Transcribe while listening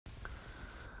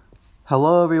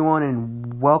Hello, everyone,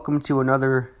 and welcome to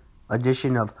another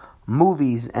edition of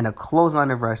Movies and a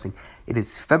Clothesline of Wrestling. It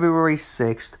is February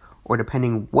 6th, or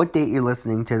depending what date you're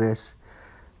listening to this.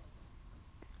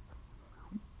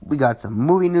 We got some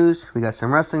movie news, we got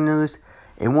some wrestling news.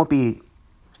 It won't be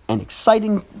an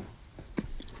exciting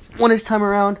one this time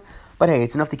around, but hey,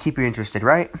 it's enough to keep you interested,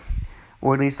 right?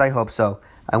 Or at least I hope so.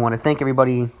 I want to thank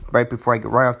everybody right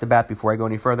off the bat before I go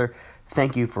any further.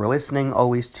 Thank you for listening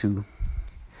always to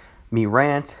me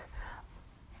rant.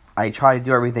 I try to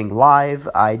do everything live.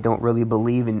 I don't really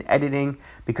believe in editing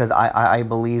because I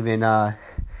believe in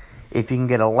if you can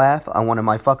get a laugh on one of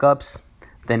my fuck ups,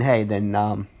 then hey,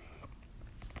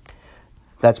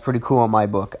 that's pretty cool in my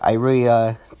book. I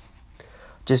really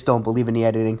just don't believe in the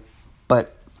editing,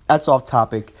 but that's off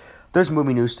topic. There's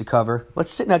movie news to cover.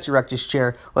 Let's sit in that director's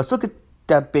chair. Let's look at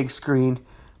that big screen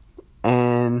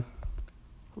and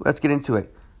let's get into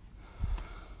it.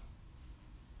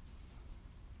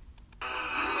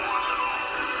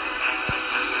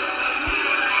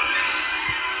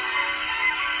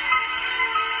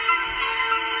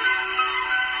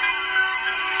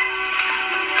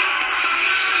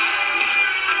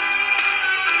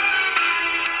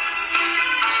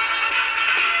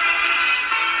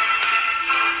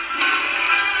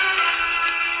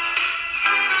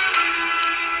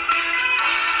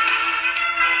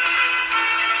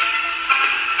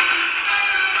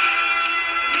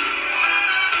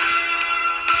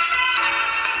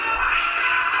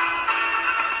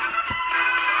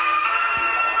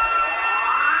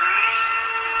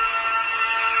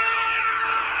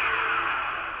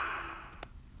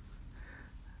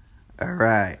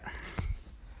 Alright,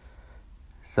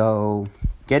 so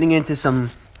getting into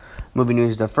some movie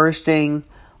news, the first thing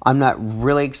I'm not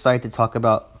really excited to talk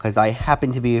about because I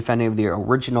happen to be a fan of the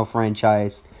original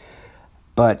franchise,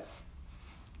 but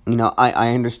you know,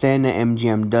 I understand that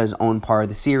MGM does own part of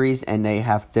the series and they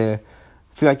feel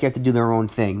like they have to do their own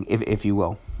thing, if you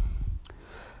will.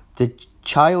 The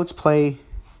Child's Play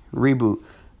reboot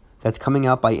that's coming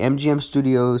out by MGM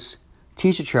Studios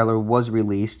teaser trailer was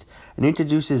released and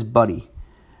introduces Buddy.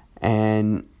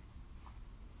 And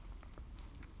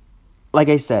like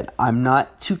I said, I'm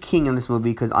not too keen on this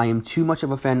movie because I am too much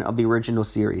of a fan of the original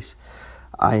series.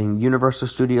 Universal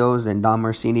Studios and Don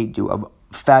Mancini do a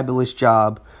fabulous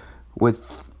job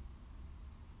with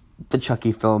the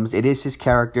Chucky films. It is his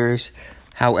characters.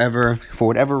 However, for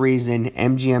whatever reason,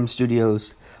 MGM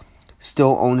Studios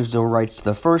still owns the rights to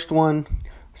the first one,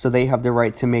 so they have the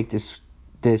right to make this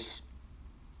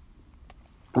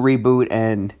reboot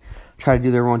and try to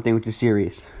do their own thing with the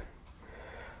series.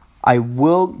 I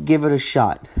will give it a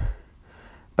shot,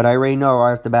 but I already know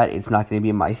right off the bat it's not going to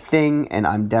be my thing, and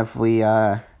I'm definitely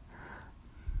don't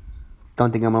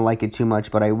think I'm going to like it too much,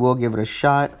 but I will give it a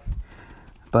shot.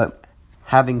 But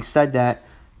having said that,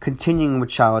 continuing with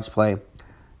Child's Play,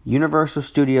 Universal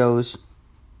Studios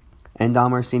and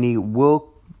Don Mancini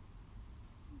will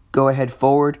go ahead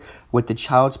forward with the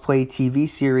Child's Play TV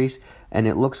series, and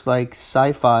it looks like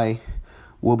Sci-Fi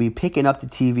will be picking up the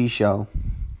TV show.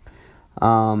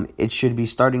 It should be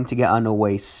starting to get on the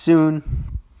way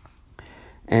soon,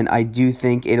 and I do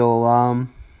think it's going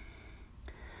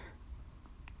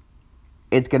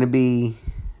to be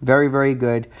very, very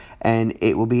good, and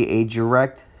it will be a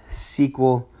direct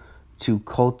sequel to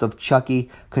Cult of Chucky,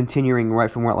 continuing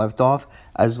right from where it left off,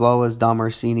 as well as Don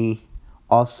Mancini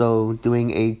also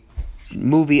doing a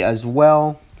movie as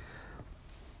well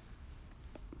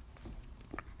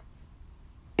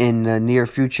in the near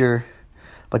future,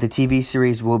 but the TV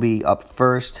series will be up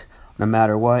first no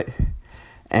matter what.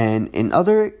 And in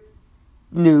other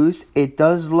news, it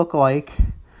does look like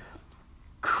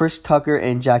Chris Tucker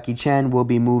and Jackie Chan will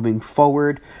be moving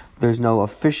forward. There's no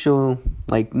official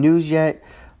news yet,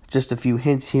 just a few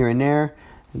hints here and there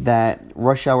that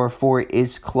Rush Hour 4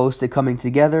 is close to coming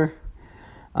together.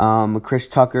 Chris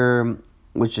Tucker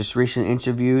was just recently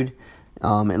interviewed.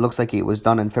 It looks like it was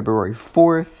done on February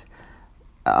 4th.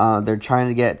 They're trying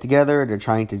to get it together. They're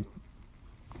trying to,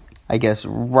 I guess,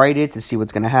 write it to see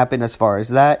what's going to happen as far as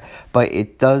that. But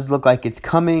it does look like it's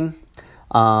coming.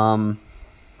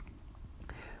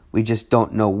 We just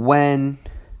don't know when.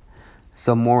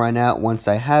 So more on that once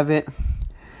I have it.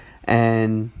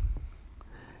 And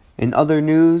in other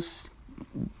news,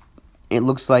 it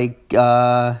looks like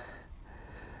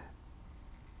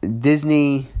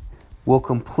Disney will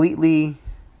completely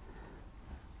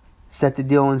set the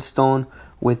deal in stone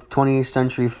with 20th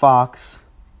Century Fox.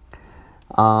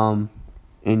 In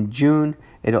June,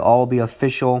 it'll all be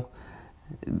official.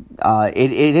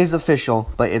 It is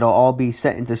official, but it'll all be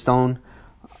set into stone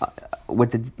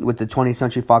with the 20th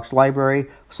Century Fox library,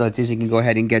 so that Disney can go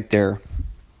ahead and get their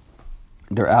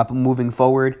Their app moving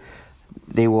forward,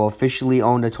 they will officially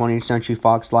own the 20th Century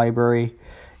Fox library.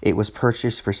 It was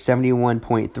purchased for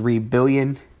 $71.3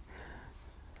 billion.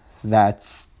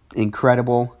 That's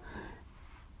incredible.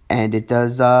 And it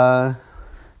does, it'll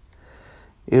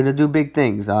do big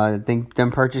things. I think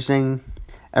them purchasing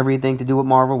everything to do with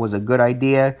Marvel was a good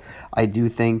idea. I do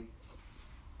think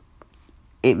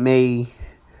it may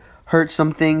hurt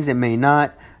some things, it may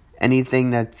not.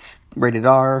 Anything that's rated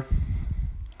R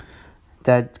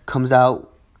that comes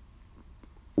out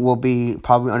will be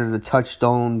probably under the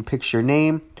Touchstone Picture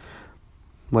name,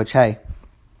 which, hey,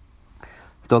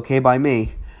 it's okay by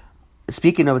me.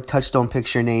 Speaking of a Touchstone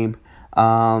Picture name,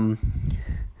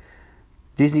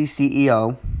 Disney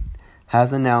CEO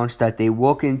has announced that they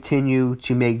will continue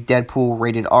to make Deadpool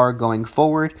rated R going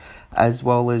forward, as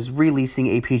well as releasing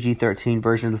a PG-13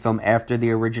 version of the film after the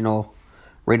original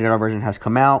rated R version has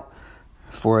come out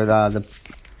for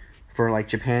like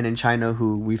Japan and China,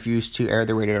 who refuse to air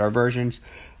the rated R versions,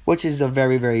 which is a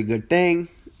very, very good thing.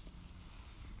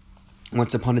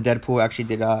 Once Upon a Deadpool actually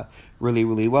did really,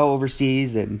 really well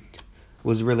overseas and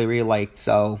was really, really liked,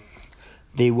 so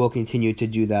they will continue to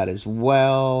do that as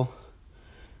well.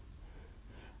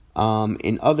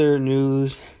 In other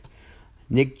news,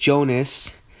 Nick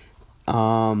Jonas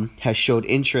has showed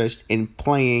interest in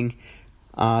playing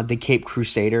the Caped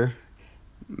Crusader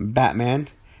Batman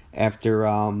after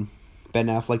Ben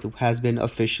Affleck has been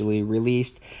officially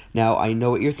released. Now, I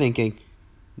know what you're thinking.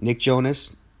 Nick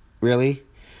Jonas? Really?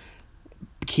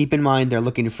 Keep in mind, they're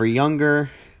looking for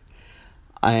younger.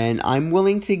 And I'm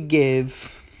willing to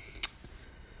give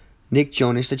Nick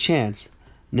Jonas a chance.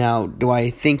 Now, do I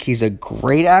think he's a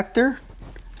great actor?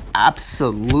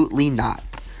 Absolutely not.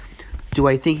 Do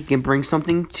I think he can bring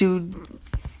something to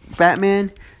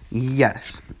Batman?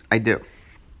 Yes, I do.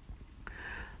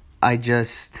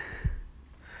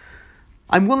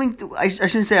 I'm willing to, I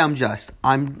shouldn't say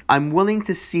I'm willing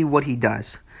to see what he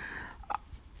does.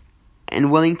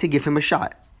 And willing to give him a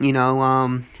shot.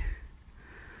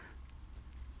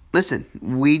 Listen,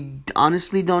 we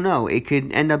honestly don't know. It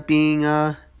could end up being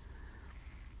a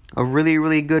really,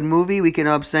 really good movie. We could end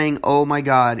up saying, oh my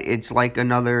god, it's like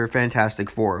another Fantastic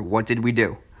Four. What did we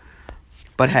do?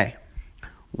 But hey,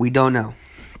 we don't know.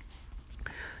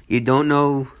 You don't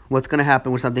know what's going to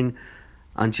happen with something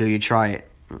until you try it.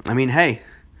 I mean, hey,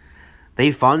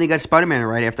 they finally got Spider-Man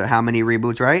right after how many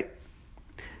reboots, right?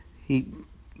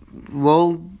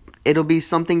 It'll be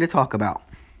something to talk about.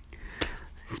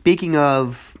 Speaking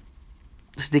of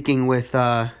sticking with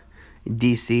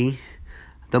DC,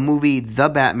 the movie The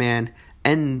Batman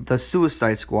and The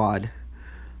Suicide Squad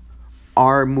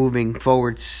are moving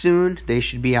forward soon. They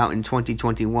should be out in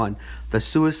 2021. The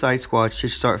Suicide Squad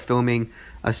should start filming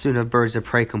as soon as Birds of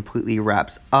Prey completely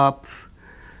wraps up.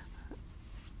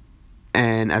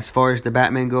 And as far as The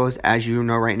Batman goes, as you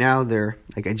know right now,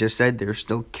 like I just said, they're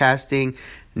still casting.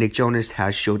 Nick Jonas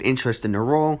has showed interest in the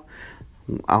role.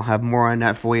 I'll have more on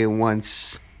that for you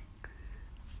once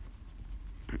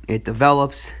it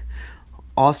develops.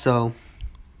 Also,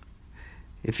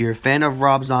 if you're a fan of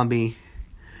Rob Zombie,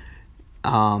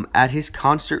 at his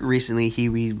concert recently, he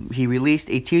released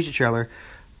a teaser trailer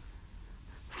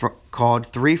called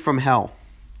 3 from Hell,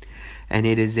 and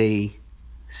it is a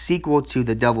sequel to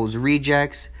The Devil's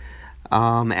Rejects.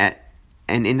 And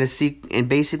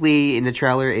basically in the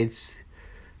trailer, it's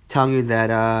telling you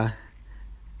that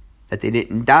they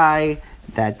didn't die,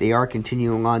 that they are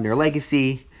continuing on their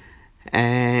legacy,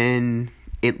 and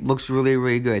it looks really,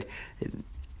 really good.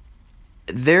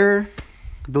 They're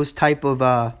those type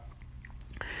of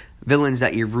villains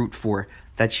that you root for,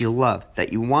 that you love,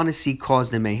 that you want to see cause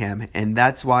the mayhem, and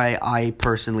that's why I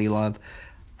personally love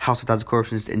House of Thousand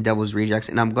Corpses and Devil's Rejects,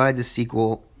 and I'm glad this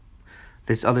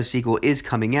other sequel is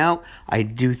coming out. I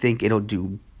do think it'll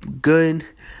do good,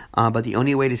 but the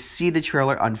only way to see the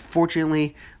trailer,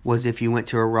 unfortunately, was if you went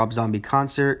to a Rob Zombie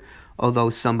concert, although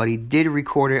somebody did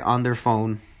record it on their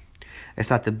phone. It's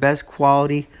not the best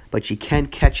quality, but you can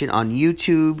catch it on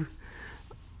YouTube.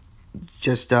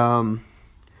 Just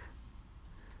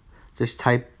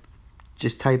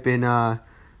type in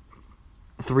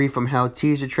 3 from Hell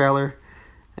teaser trailer,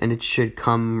 and it should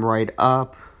come right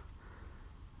up.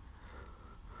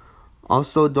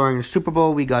 Also, during the Super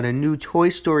Bowl, we got a new Toy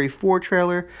Story 4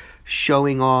 trailer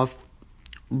showing off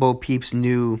Bo Peep's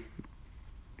new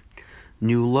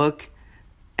look,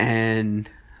 and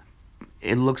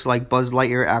it looks like Buzz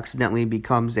Lightyear accidentally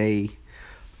becomes a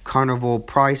carnival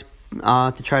prize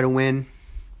to try to win.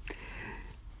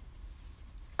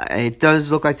 It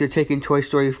does look like they're taking Toy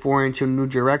Story 4 into a new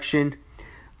direction.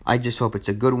 I just hope it's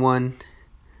a good one.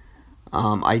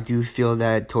 I do feel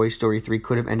that Toy Story 3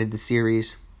 could have ended the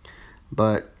series,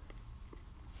 But,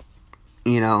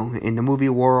 in the movie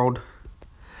world,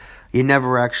 you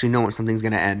never actually know when something's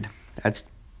going to end. That's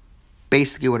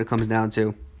basically what it comes down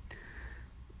to.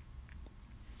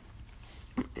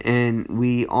 And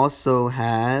we also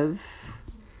have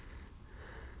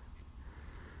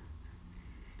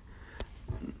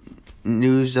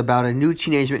news about a new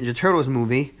Teenage Mutant Ninja Turtles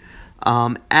movie,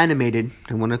 animated.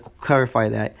 I want to clarify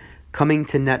that. Coming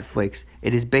to Netflix.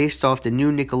 It is based off the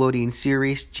new Nickelodeon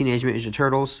series, Teenage Mutant Ninja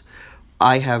Turtles.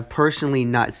 I have personally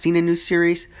not seen a new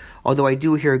series, although I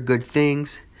do hear good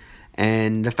things.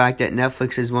 And the fact that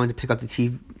Netflix is willing to pick up the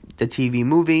TV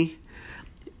movie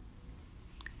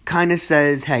kind of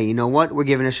says, hey, you know what? We're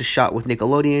giving us a shot with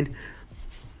Nickelodeon.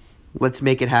 Let's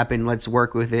make it happen. Let's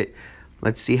work with it.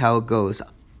 Let's see how it goes.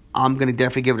 I'm going to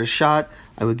definitely give it a shot.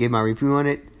 I would give my review on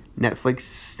it.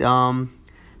 Netflix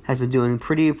has been doing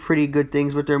pretty good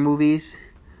things with their movies.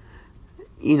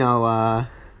 They've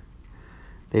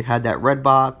had that Bird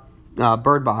Box, not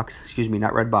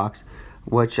Redbox,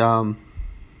 which, from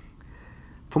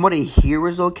what I hear,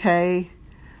 was okay.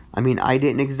 I mean, I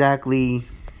didn't exactly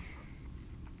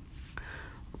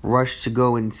rush to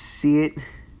go and see it.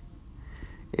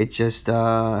 It just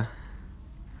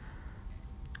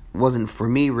wasn't for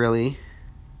me, really.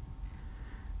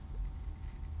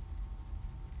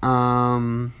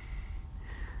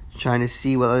 Trying to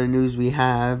see what other news we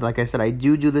have. Like I said, I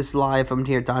do this live from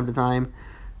here time to time,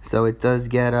 so it does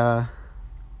get a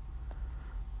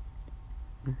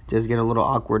little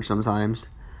awkward sometimes.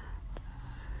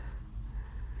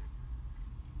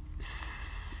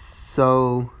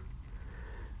 So,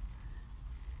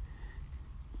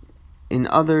 in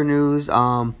other news,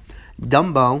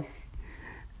 Dumbo,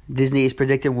 Disney is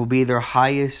predicted will be their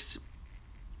highest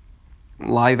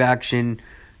live action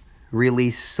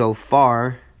release so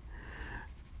far,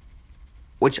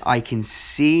 which I can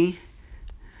see,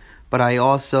 but I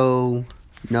also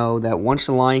know that once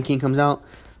The Lion King comes out,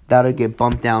 that'll get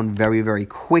bumped down very, very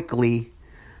quickly.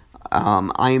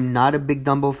 I am not a big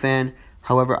Dumbo fan.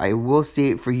 However, I will see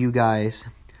it for you guys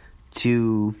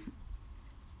to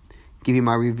give you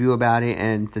my review about it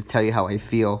and to tell you how I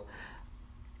feel.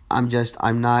 I'm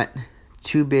not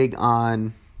too big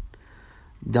on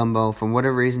Dumbo. For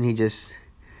whatever reason, he just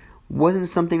wasn't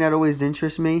something that always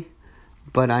interests me.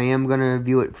 But I am going to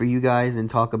review it for you guys and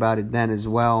talk about it then as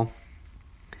well,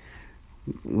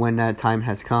 when that time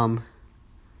has come.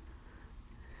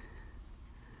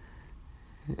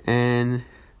 And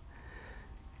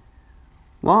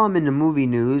while I'm in the movie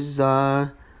news,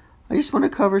 I just want to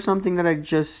cover something that I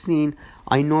just seen.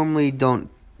 I normally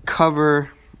don't cover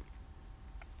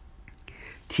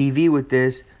TV with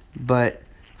this, but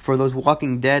for those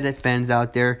Walking Dead fans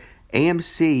out there,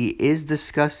 AMC is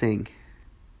discussing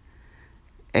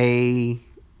another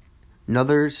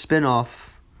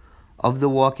spin-off of The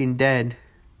Walking Dead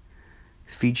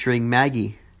featuring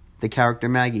Maggie, the character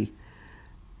Maggie.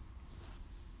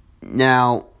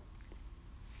 Now,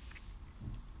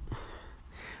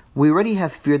 we already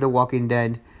have Fear the Walking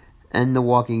Dead and The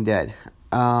Walking Dead.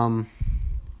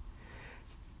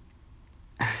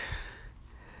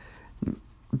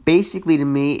 Basically, to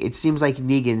me, it seems like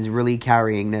Negan's really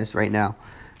carrying this right now,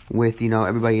 with,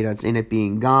 everybody that's in it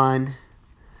being gone.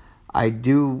 I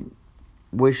do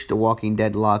wish The Walking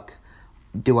Dead luck.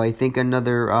 Do I think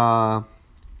another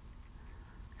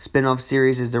spin-off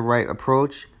series is the right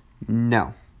approach?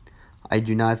 No. I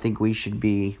do not think we should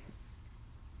be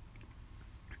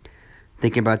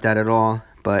thinking about that at all.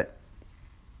 But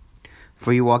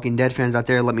for you Walking Dead fans out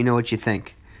there, let me know what you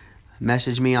think.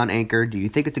 Message me on Anchor. Do you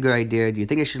think it's a good idea? Do you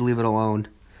think I should leave it alone?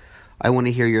 I want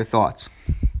to hear your thoughts.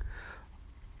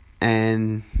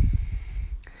 And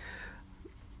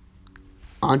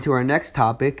on to our next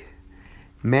topic.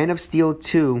 Man of Steel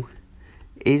 2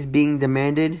 is being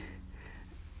demanded,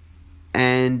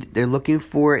 and they're looking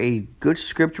for a good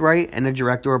script write and a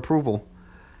director approval.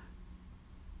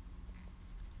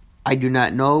 I do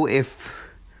not know if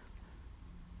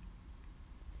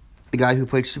the guy who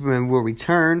played Superman will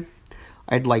return.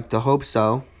 I'd like to hope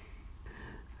so.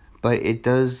 But it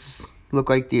does look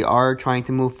like they are trying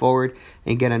to move forward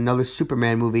and get another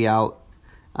Superman movie out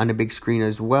on the big screen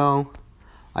as well.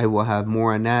 I will have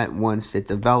more on that once it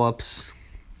develops.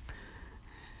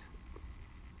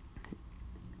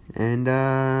 And,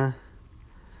 there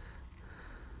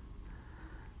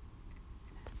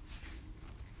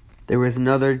was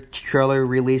another trailer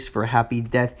released for Happy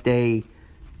Death Day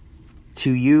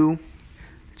to You.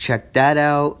 Check that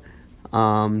out.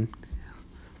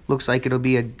 Looks like it'll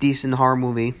be a decent horror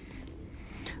movie.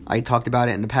 I talked about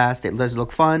it in the past. It does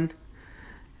look fun.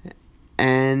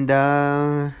 And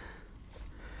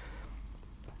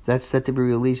That's set to be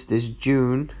released this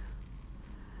June.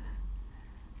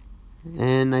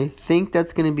 And I think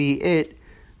that's going to be it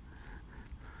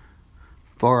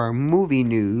for our movie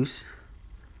news.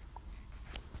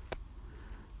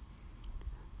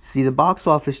 See, the box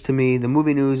office, to me, the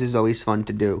movie news is always fun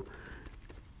to do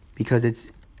because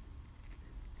it's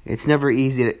never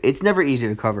easy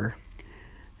to cover.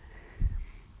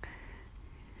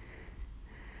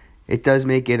 It does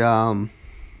make it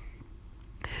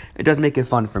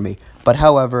fun for me. But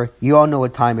however, you all know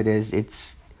what time it is.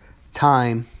 It's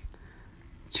time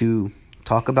to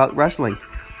talk about wrestling.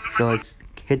 So let's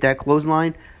hit that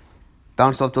clothesline,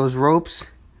 bounce off those ropes,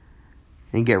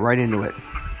 and get right into it.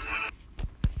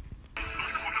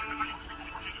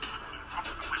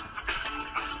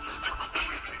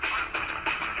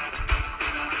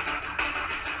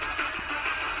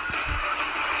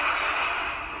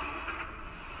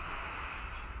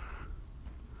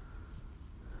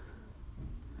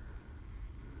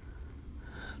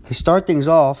 To start things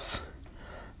off,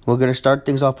 we're going to start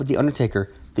things off with The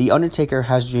Undertaker. The Undertaker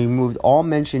has removed all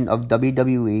mention of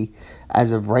WWE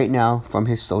as of right now from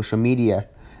his social media.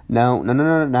 No, I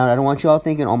don't want you all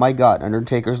thinking, oh my god,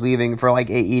 Undertaker's leaving for like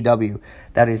AEW.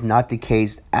 That is not the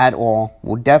case at all.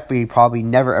 Will definitely probably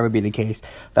never ever be the case.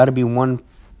 That'll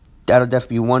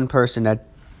definitely be one person that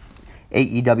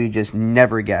AEW just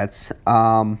never gets.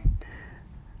 But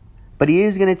he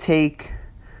is going to take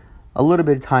a little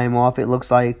bit of time off. It looks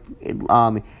like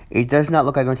it does not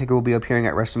look like Undertaker will be appearing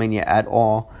at WrestleMania at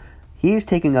all. He is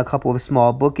taking a couple of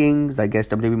small bookings. I guess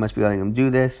WWE must be letting him do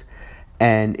this.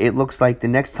 And it looks like the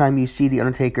next time you see The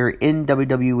Undertaker in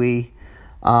WWE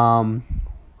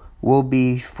will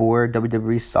be for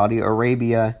WWE Saudi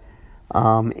Arabia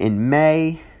in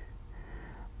May.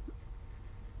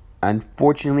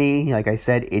 Unfortunately, like I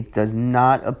said, it does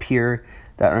not appear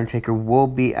that Undertaker will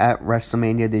be at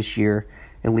WrestleMania this year,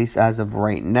 at least as of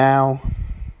right now,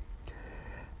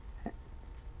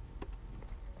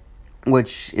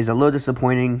 which is a little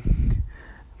disappointing,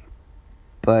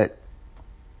 but,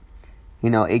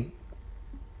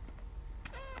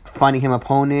 finding him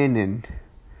opponent and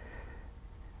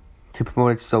to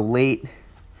promote it so late,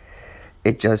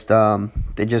 they're just going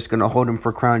to hold him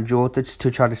for Crown Jewel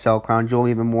to try to sell Crown Jewel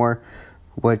even more,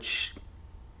 which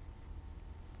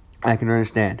I can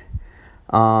understand.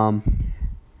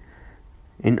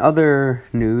 In other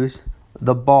news,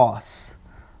 The Boss,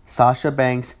 Sasha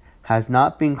Banks, has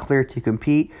not been cleared to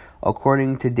compete,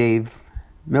 according to Dave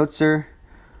Meltzer.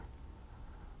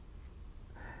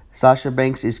 Sasha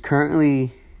Banks is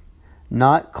currently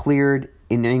not cleared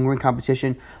in in-ring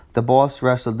competition. The Boss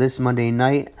wrestled this Monday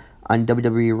night on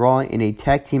WWE Raw in a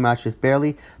tag team match with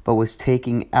Bayley, but was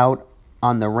taken out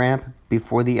on the ramp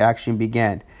before the action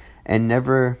began and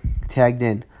never tagged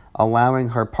in, allowing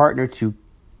her partner to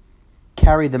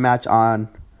carry the match on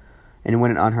and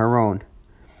win it on her own.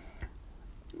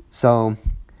 So,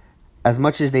 as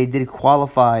much as they did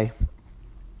qualify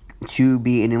to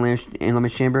be in Elimination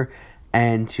Chamber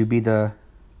and to be for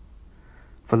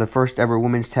the first ever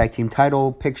women's tag team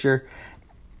title picture,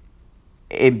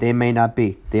 they may not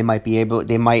be. They might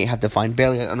have to find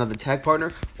Bayley another tag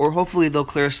partner, or hopefully they'll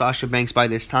clear Sasha Banks by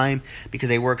this time because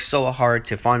they worked so hard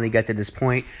to finally get to this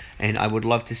point, and I would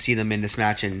love to see them in this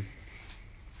match and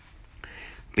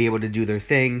be able to do their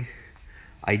thing.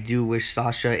 I do wish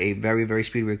Sasha a very, very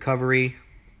speedy recovery.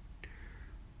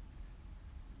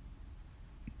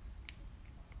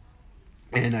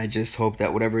 And I just hope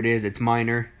that whatever it is, it's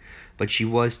minor. But she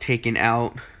was taken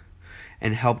out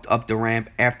and helped up the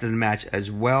ramp after the match as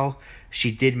well.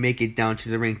 She did make it down to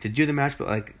the ring to do the match, but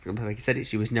like I said,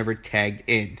 she was never tagged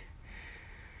in.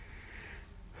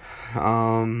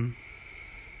 In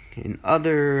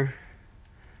other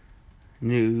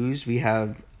news, we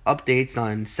have updates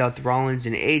on Seth Rollins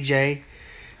and AJ.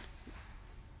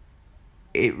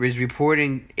 It was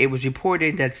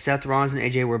reported that Seth Rollins and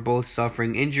AJ were both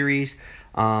suffering injuries.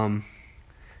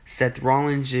 Seth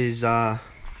Rollins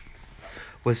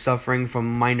was suffering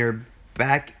from minor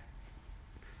back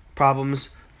problems,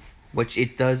 which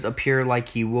it does appear like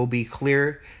he will be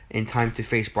clear in time to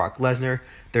face Brock Lesnar.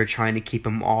 They're trying to keep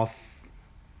him off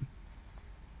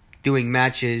doing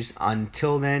matches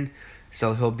until then,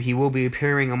 so he will be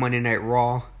appearing on Monday Night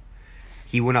Raw.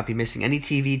 He will not be missing any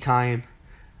TV time.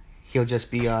 He'll just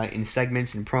be in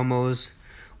segments and promos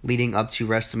leading up to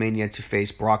WrestleMania to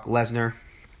face Brock Lesnar,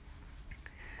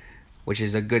 which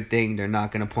is a good thing. They're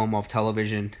not going to pull him off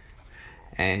television,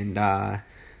 and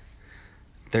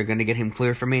they're going to get him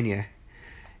clear for Mania.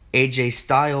 AJ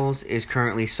Styles is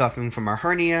currently suffering from a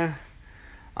hernia.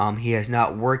 He has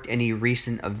not worked any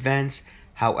recent events.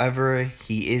 However,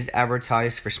 he is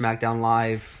advertised for SmackDown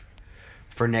Live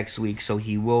for next week, so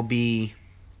he will be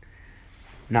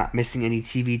not missing any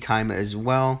TV time as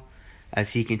well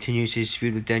as he continues his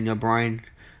feud with Daniel Bryan,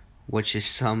 which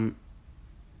is to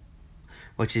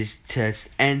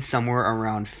end somewhere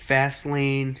around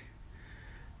Fastlane.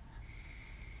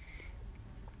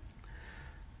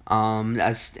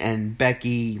 And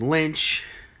Becky Lynch,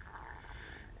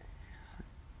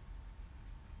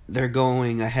 they're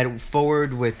going ahead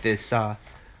forward with this the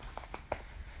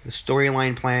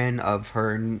storyline plan of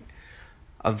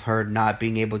her not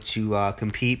being able to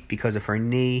compete because of her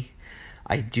knee.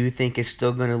 I do think it's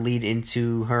still going to lead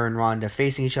into her and Ronda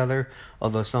facing each other,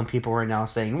 although some people are now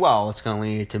saying, well, it's going to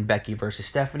lead to Becky versus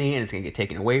Stephanie and it's going to get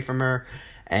taken away from her.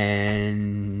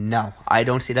 And no, I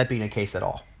don't see that being the case at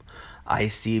all. I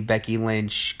see Becky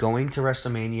Lynch going to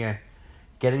WrestleMania,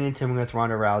 getting into it with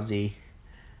Ronda Rousey,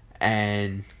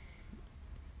 and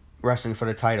wrestling for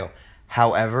the title.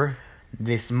 However,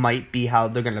 this might be how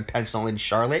they're going to pencil in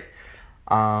Charlotte.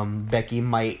 Becky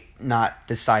might not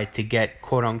decide to get,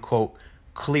 quote-unquote,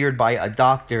 cleared by a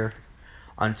doctor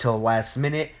until last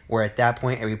minute, where at that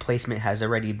point a replacement has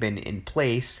already been in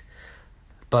place.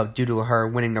 But due to her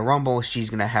winning the Rumble, she's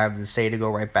going to have the say to go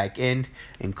right back in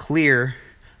and clear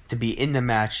to be in the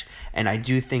match. And I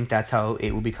do think that's how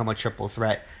it will become a triple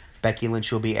threat. Becky Lynch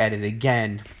will be added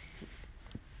again,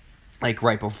 like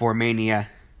right before Mania.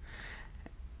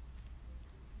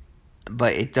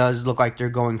 But it does look like they're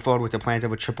going forward with the plans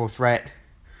of a triple threat.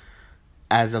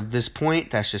 As of this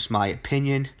point, that's just my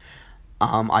opinion.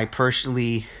 I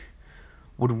personally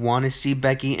would want to see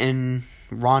Becky and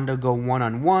Ronda go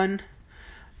one-on-one,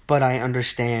 but I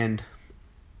understand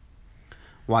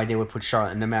why they would put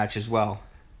Charlotte in the match as well.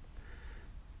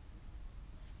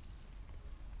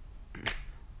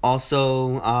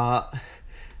 Also,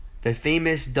 the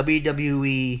famous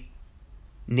WWE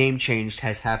name change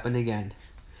has happened again.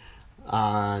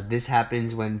 This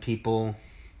happens when people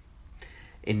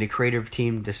in the creative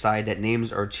team decide that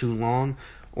names are too long,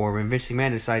 or when Vince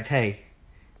McMahon decides, hey,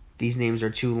 these names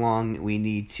are too long, we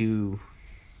need to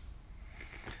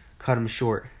cut them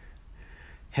short.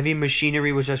 Heavy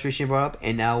Machinery was just recently brought up,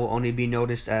 and now will only be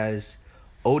noticed as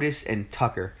Otis and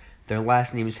Tucker. Their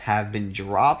last names have been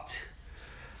dropped.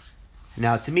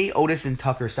 Now, to me, Otis and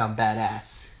Tucker sound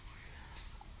badass.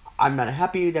 I'm not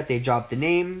happy that they dropped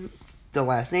the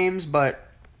last names, but,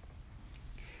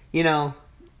 you know,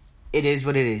 it is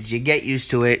what it is. You get used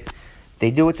to it.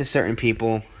 They do it to certain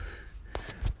people.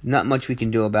 Not much we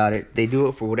can do about it. They do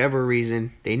it for whatever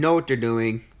reason. They know what they're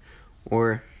doing,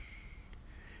 or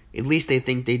at least they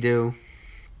think they do.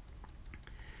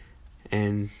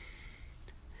 And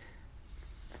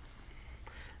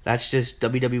that's just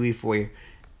WWE for you.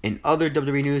 In other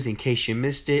WWE news, in case you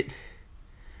missed it,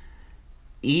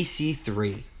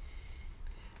 EC3.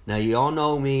 Now, you all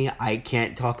know me. I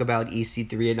can't talk about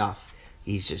EC3 enough.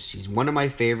 He's one of my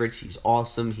favorites. He's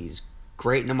awesome. He's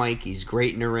great in the mic. He's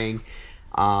great in the ring.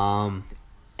 And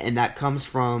that comes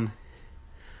from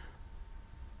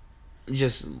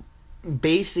just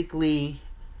basically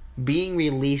being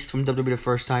released from WWE the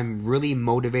first time really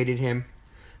motivated him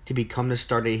to become the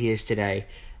star that he is today.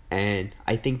 And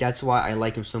I think that's why I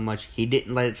like him so much. He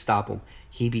didn't let it stop him.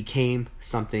 He became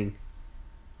something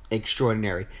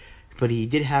extraordinary. But he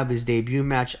did have his debut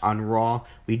match on Raw.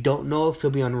 We don't know if he'll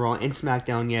be on Raw and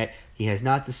SmackDown yet. He has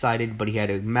not decided, but he had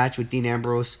a match with Dean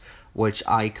Ambrose, which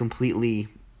I completely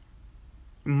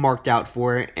marked out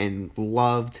for it and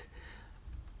loved.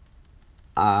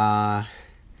 And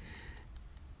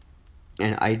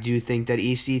I do think that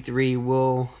EC3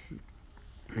 will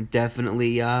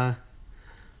definitely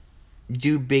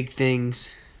do big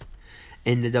things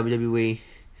in the WWE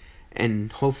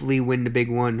and hopefully win the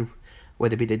big one,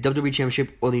 whether it be the WWE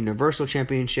Championship or the Universal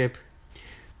Championship.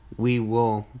 We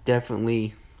will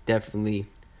definitely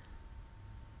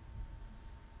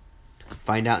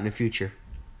find out in the future.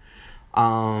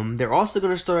 They're also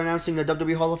going to start announcing the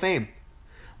WWE Hall of Fame.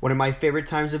 One of my favorite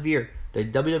times of year, the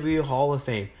WWE Hall of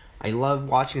Fame. I love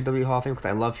watching the WWE Hall of Fame because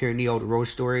I love hearing the old road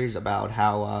stories about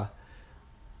how,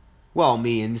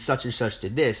 me and such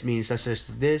did this, me and such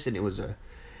did this, and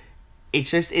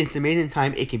it's an amazing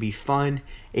time. It can be fun.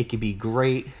 It can be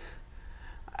great.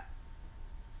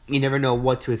 You never know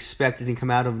what to expect as they come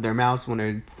out of their mouths when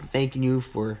they're thanking you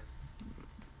for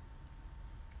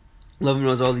loving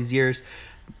us all these years.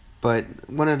 But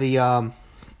one of the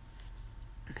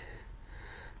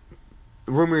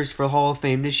rumors for Hall of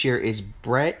Fame this year is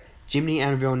Bret, Jimmy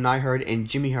Anvil Neidhart, and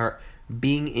Jimmy Hart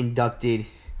being inducted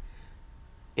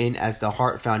in as the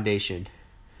Hart Foundation.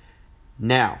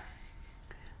 Now,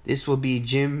 this will be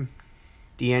Jim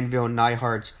the Anvil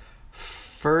Neidhart's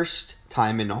first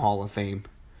time in the Hall of Fame.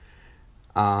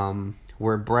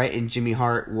 where Bret and Jimmy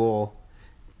Hart will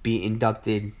be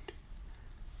inducted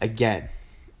again.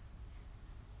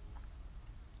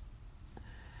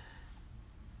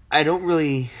 I don't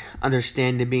really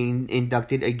understand the being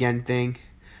inducted again thing.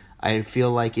 I feel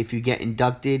like if you get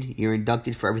inducted, you're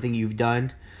inducted for everything you've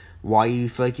done. Why you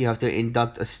feel like you have to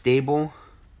induct a stable,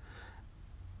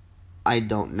 I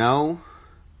don't know.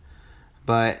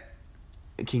 But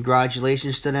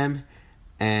congratulations to them.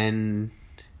 And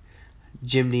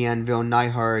Jim the Anvil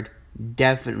Neidhart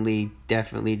definitely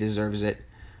deserves it.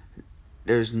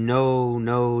 There's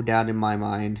no doubt in my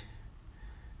mind.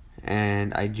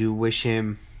 And I do wish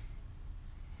him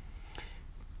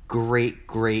great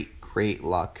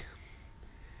luck.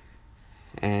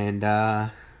 And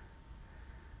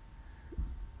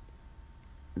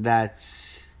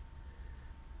that's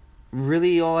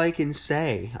really all I can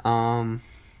say.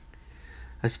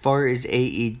 As far as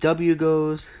AEW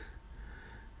goes,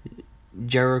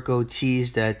 Jericho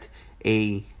teased that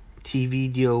a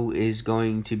TV deal is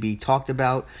going to be talked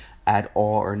about at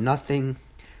All or Nothing.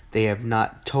 They have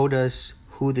not told us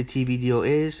who the TV deal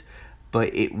is,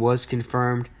 but it was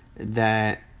confirmed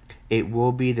that it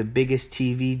will be the biggest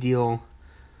TV deal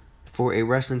for a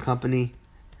wrestling company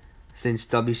since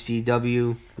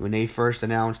WCW, when they first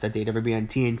announced that they'd ever be on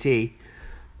TNT,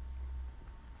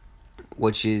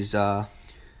 which is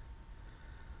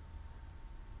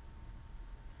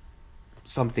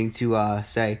something to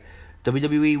say.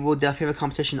 WWE will definitely have a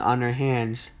competition on their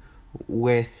hands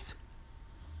with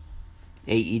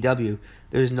AEW.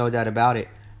 There's no doubt about it.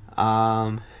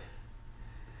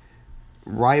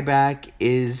 Ryback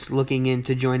is looking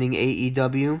into joining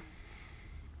AEW,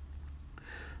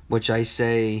 which I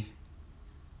say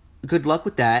good luck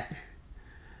with that.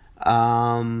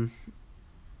 Now,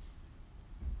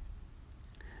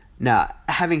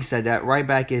 having said that,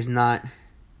 Ryback is not...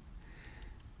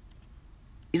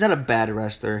 He's not a bad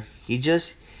wrestler.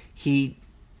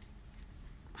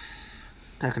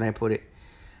 How can I put it?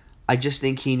 I just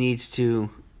think he needs to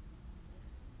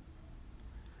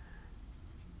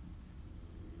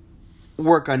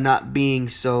work on not being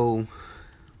so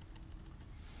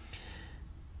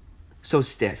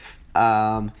stiff.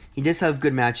 He does have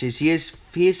good matches. He is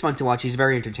fun to watch. He's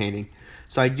very entertaining.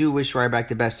 So I do wish Ryback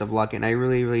the best of luck, and I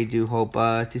really do hope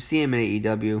to see him in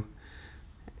AEW,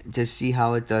 to see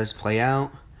how it does play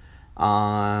out.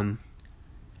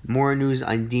 More news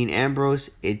on Dean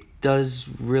Ambrose. It does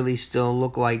really still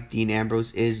look like Dean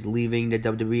Ambrose is leaving the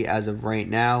WWE as of right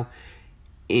now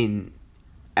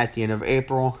at the end of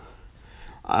April.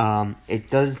 It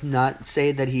does not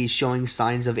say that he's showing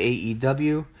signs of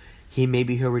AEW.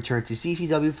 He'll return to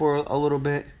CCW for a little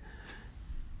bit.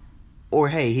 Or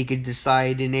hey, he could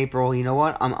decide in April, you know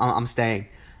what, I'm staying.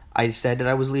 I said that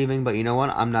I was leaving, but you know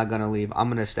what, I'm not gonna leave. I'm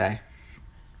gonna stay.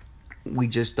 We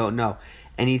just don't know.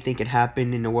 Anything can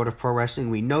happen in the world of pro wrestling.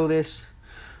 We know this.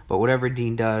 But whatever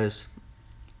Dean does,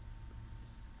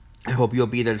 I hope you'll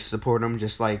be there to support him,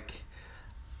 just like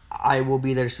I will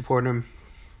be there to support him.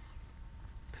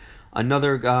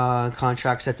 Another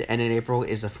contract set to end in April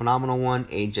is a phenomenal one,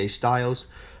 AJ Styles,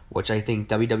 which I think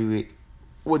WWE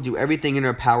will do everything in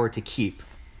their power to keep.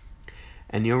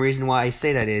 And the only reason why I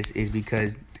say that is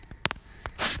because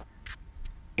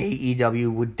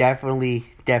AEW would definitely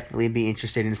be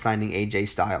interested in signing AJ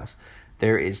Styles.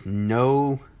 There is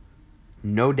no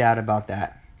doubt about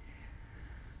that.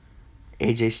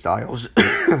 AJ Styles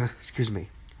excuse me,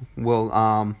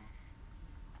 will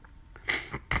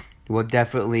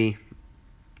definitely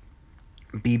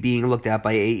be being looked at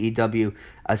by AEW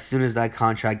as soon as that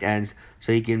contract ends,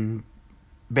 so you can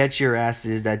bet your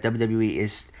asses that WWE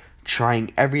is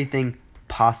trying everything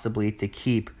possibly to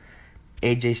keep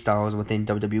AJ Styles within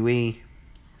WWE.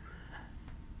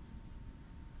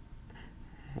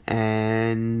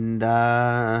 And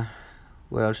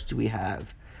what else do we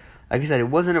have? Like I said, it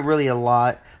wasn't really a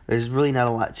lot. There's really not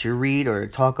a lot to read or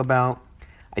talk about.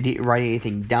 I didn't write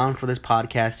anything down for this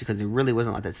podcast because there really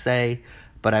wasn't a lot to say,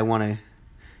 but I want to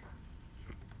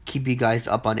keep you guys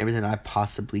up on everything I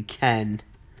possibly can.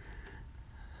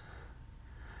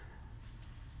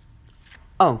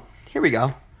 Oh, here we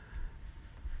go.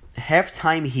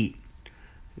 Halftime Heat.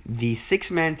 The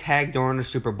 6-man tag during the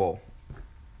Super Bowl.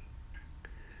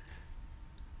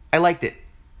 I liked it.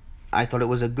 I thought it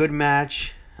was a good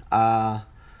match. A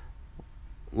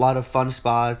lot of fun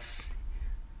spots.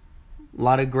 A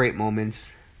lot of great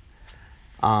moments.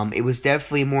 It was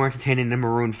definitely more entertaining than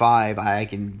Maroon 5. I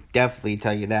can definitely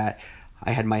tell you that.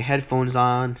 I had my headphones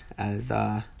on as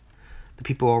the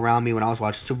people around me when I was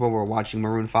watching Super Bowl were watching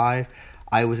Maroon 5.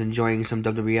 I was enjoying some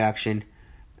WWE action.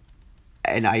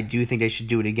 And I do think they should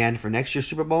do it again for next year's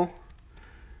Super Bowl.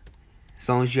 As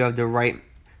long as you have the right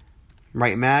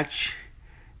match,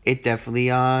 it definitely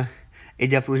was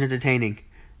entertaining.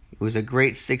 It was a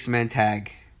great 6-man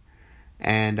tag.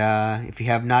 And if you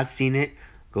have not seen it,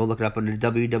 go look it up on the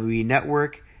WWE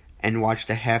Network and watch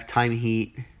the Halftime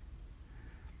Heat.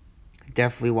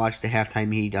 Definitely watch the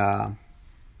Halftime Heat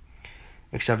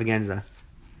extravaganza.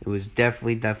 It was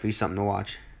definitely something to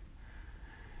watch.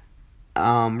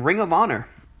 Ring of Honor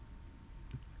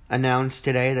announced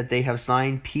today that they have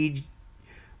signed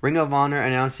Ring of Honor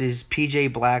announces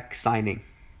PJ Black signing.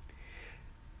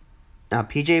 Now,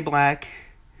 PJ Black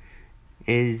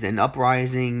is an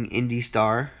uprising indie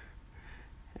star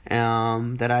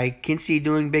that I can see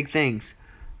doing big things.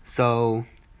 So,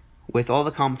 with all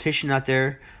the competition out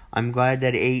there, I'm glad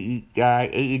that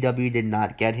AEW did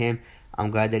not get him. I'm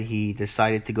glad that he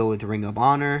decided to go with Ring of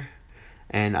Honor.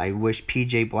 And I wish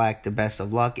PJ Black the best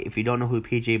of luck. If you don't know who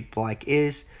PJ Black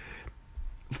is,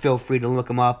 feel free to look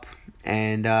him up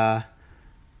and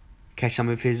catch some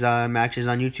of his matches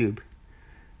on YouTube.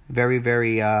 Very,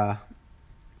 very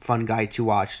fun guy to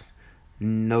watch,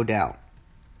 no doubt.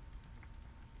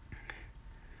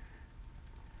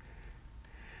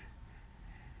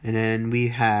 And then we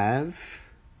have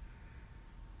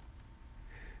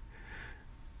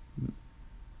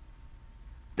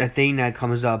the thing that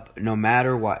comes up no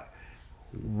matter what.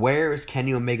 Where is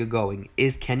Kenny Omega going?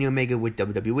 Is Kenny Omega with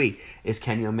WWE? Is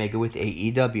Kenny Omega with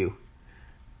AEW?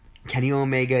 Kenny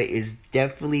Omega is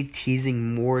definitely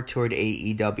teasing more toward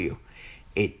AEW.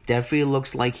 It definitely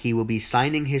looks like he will be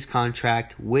signing his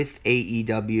contract with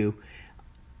AEW.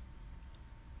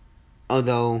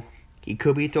 Although, he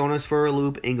could be throwing us for a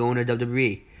loop and going to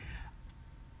WWE.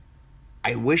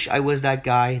 I wish I was that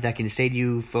guy that can say to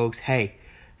you folks, hey,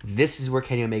 this is where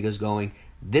Kenny Omega is going.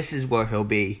 This is where he'll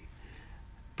be.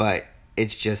 But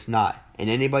it's just not. And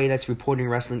anybody that's reporting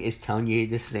wrestling is telling you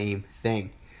the same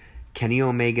thing. Kenny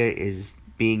Omega is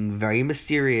being very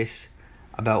mysterious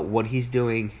about what he's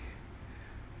doing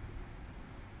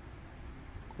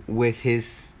with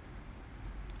his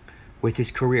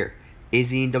career.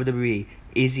 Is he in WWE?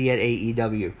 Is he at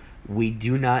AEW? We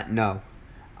do not know.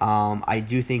 I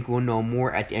do think we'll know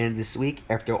more at the end of this week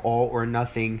after All or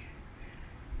Nothing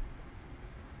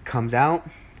comes out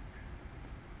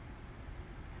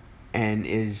and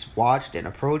is watched and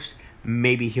approached.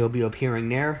 Maybe he'll be appearing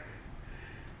there.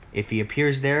 If he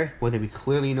appears there, well, then we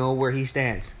clearly know where he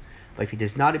stands. But if he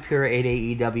does not appear at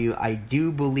AEW, I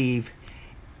do believe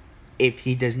if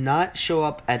he does not show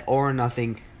up at All or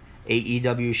Nothing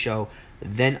AEW show,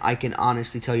 then I can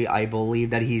honestly tell you I believe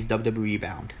that he's WWE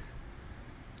bound.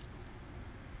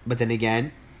 But then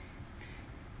again,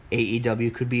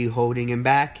 AEW could be holding him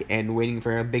back and waiting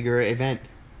for a bigger event.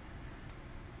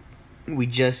 We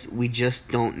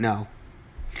just don't know.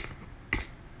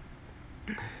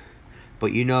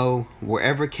 But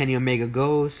wherever Kenny Omega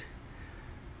goes,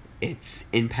 it's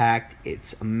Impact,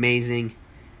 it's amazing,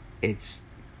 it's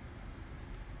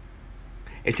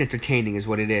entertaining is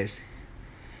what it is.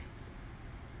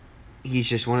 He's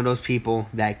just one of those people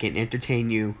that can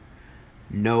entertain you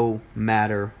no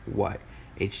matter what.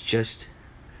 It's just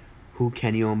who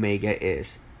Kenny Omega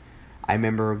is. I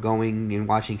remember going and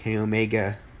watching Kenny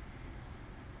Omega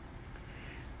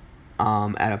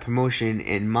at a promotion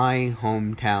in my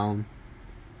hometown,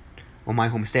 or my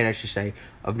home state I should say,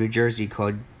 of New Jersey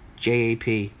called JAP.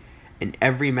 And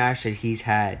every match that he's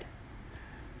had,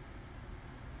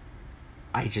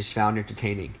 I just found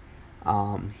entertaining.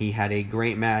 He had a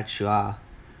great match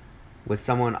with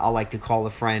someone I like to call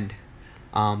a friend,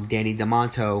 Danny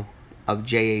D'Amonto of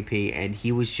JAP, and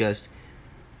he was just...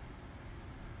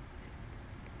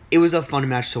 It was a fun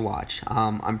match to watch.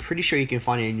 I'm pretty sure you can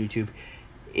find it on YouTube.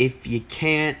 If you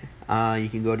can't, you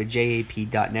can go to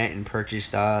jap.net and purchase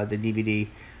the DVD.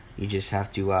 You just have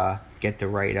to get the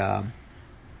right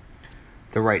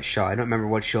show. I don't remember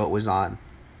what show it was on,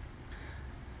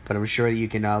 but I'm sure you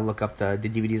can look up the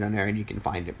DVDs on there and you can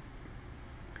find it.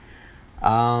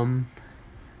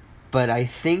 But I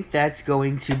think that's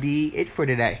going to be it for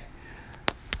today.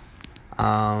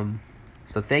 So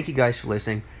thank you guys for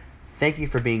listening. Thank you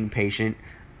for being patient.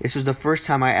 This was the first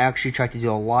time I actually tried to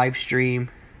do a live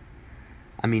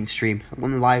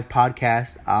live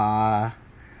podcast.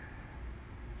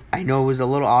 I know it was a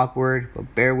little awkward,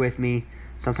 but bear with me.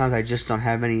 Sometimes I just don't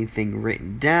have anything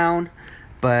written down,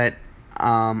 but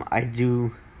I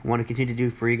do want to continue to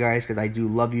do for you guys because I do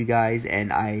love you guys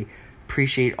and I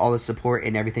appreciate all the support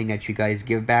and everything that you guys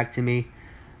give back to me.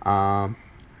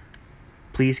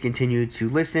 Please continue to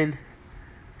listen.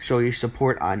 Show your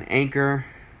support on Anchor.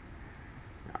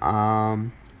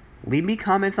 Leave me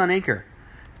comments on Anchor.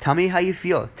 Tell me how you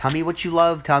feel. Tell me what you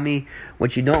love. Tell me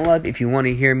what you don't love. If you want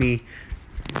to hear me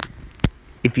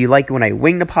if you like when I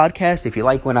wing the podcast, if you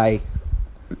like when I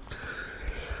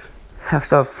have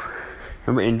stuff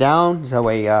written down, so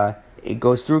it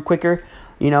goes through quicker.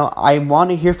 I want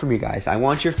to hear from you guys. I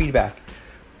want your feedback.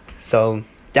 So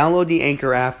download the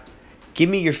Anchor app. Give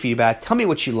me your feedback. Tell me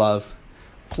what you love.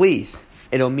 Please.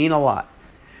 It'll mean a lot.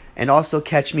 And also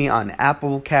catch me on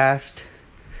Applecast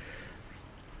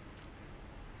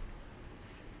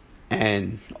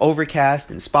and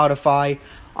Overcast and Spotify.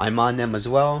 I'm on them as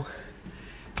well.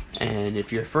 And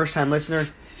if you're a first-time listener,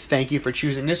 thank you for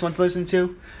choosing this one to listen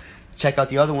to. Check out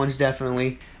the other ones,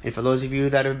 definitely. And for those of you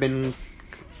that have been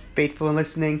faithful in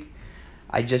listening,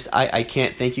 I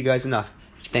can't thank you guys enough.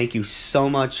 Thank you so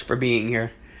much for being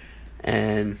here.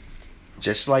 And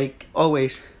just like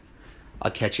always,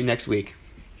 I'll catch you next week.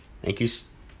 Thank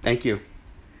you.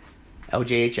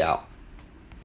 LJH out.